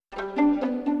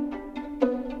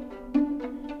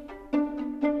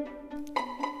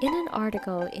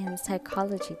article in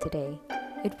Psychology Today.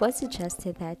 It was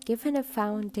suggested that given a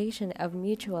foundation of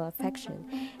mutual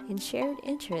affection and shared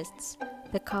interests,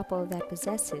 the couple that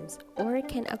possesses or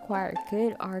can acquire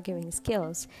good arguing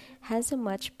skills has a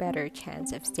much better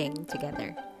chance of staying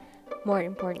together. More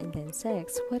important than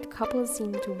sex, what couples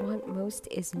seem to want most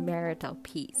is marital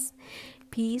peace.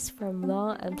 Peace from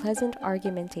long, unpleasant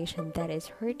argumentation that is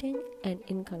hurting and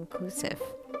inconclusive.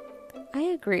 I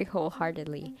agree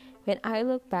wholeheartedly. When I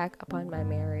look back upon my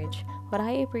marriage, what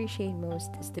I appreciate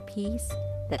most is the peace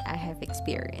that I have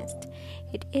experienced.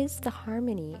 It is the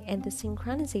harmony and the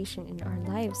synchronization in our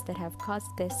lives that have caused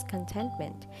this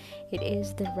contentment. It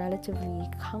is the relatively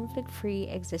conflict-free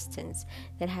existence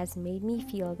that has made me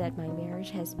feel that my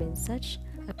marriage has been such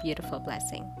a beautiful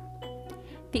blessing.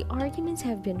 The arguments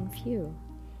have been few,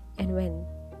 and when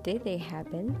did they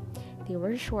happen? They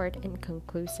were short and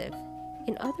conclusive.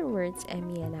 In other words,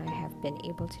 Emmy and I have been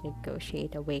able to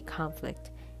negotiate away conflict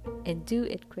and do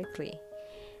it quickly.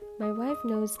 My wife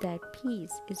knows that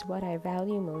peace is what I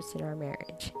value most in our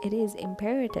marriage. It is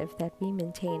imperative that we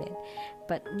maintain it,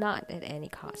 but not at any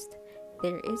cost.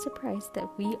 There is a price that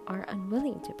we are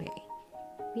unwilling to pay.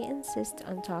 We insist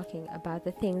on talking about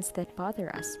the things that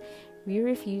bother us. We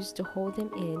refuse to hold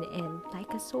them in and,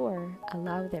 like a sore,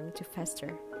 allow them to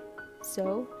fester.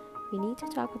 So, we need to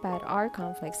talk about our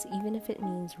conflicts even if it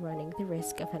means running the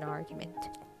risk of an argument.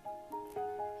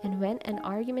 And when an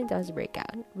argument does break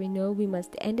out, we know we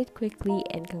must end it quickly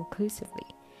and conclusively.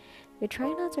 We try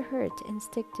not to hurt and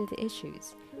stick to the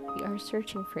issues. We are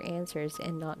searching for answers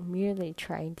and not merely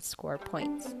trying to score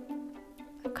points.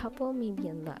 A couple may be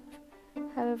in love.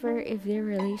 However, if their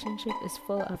relationship is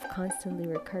full of constantly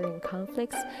recurring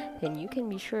conflicts, then you can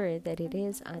be sure that it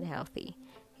is unhealthy.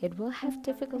 It will have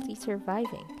difficulty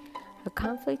surviving. A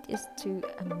conflict is to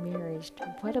a marriage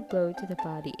what a blow to the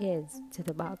body is to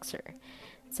the boxer.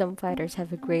 Some fighters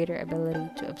have a greater ability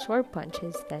to absorb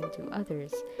punches than do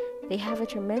others. They have a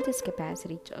tremendous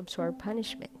capacity to absorb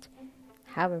punishment.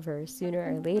 However, sooner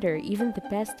or later, even the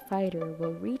best fighter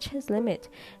will reach his limit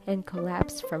and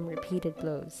collapse from repeated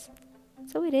blows.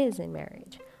 So it is in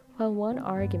marriage. While one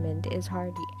argument is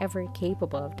hardly ever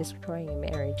capable of destroying a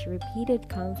marriage, repeated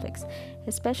conflicts,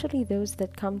 especially those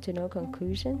that come to no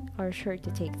conclusion, are sure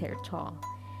to take their toll.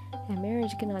 A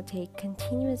marriage cannot take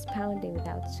continuous pounding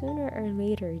without sooner or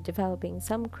later developing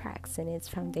some cracks in its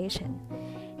foundation.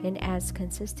 And as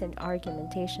consistent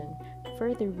argumentation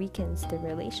further weakens the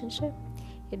relationship,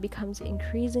 it becomes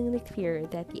increasingly clear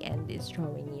that the end is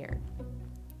drawing near.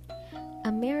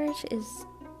 A marriage is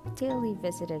daily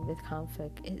visited with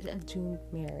conflict is a doomed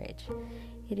marriage.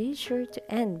 It is sure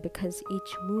to end because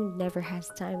each wound never has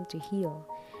time to heal.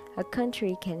 A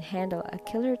country can handle a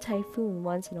killer typhoon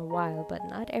once in a while, but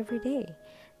not every day.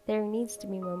 There needs to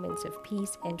be moments of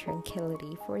peace and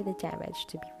tranquility for the damage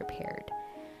to be repaired.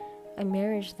 A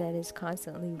marriage that is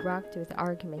constantly rocked with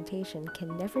argumentation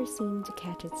can never seem to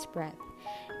catch its breath.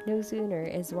 No sooner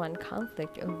is one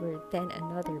conflict over than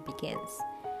another begins.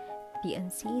 The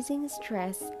unceasing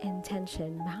stress and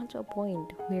tension mount to a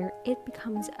point where it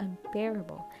becomes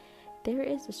unbearable. There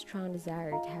is a strong desire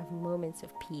to have moments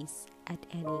of peace at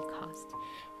any cost.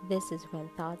 This is when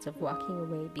thoughts of walking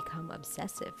away become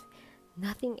obsessive.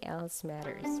 Nothing else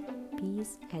matters.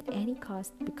 Peace at any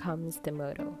cost becomes the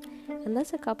motto.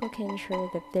 Unless a couple can ensure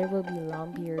that there will be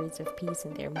long periods of peace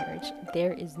in their marriage,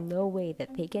 there is no way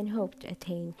that they can hope to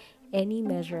attain any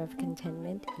measure of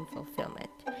contentment and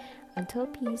fulfillment. Until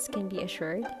peace can be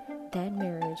assured, that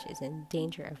marriage is in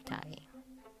danger of dying.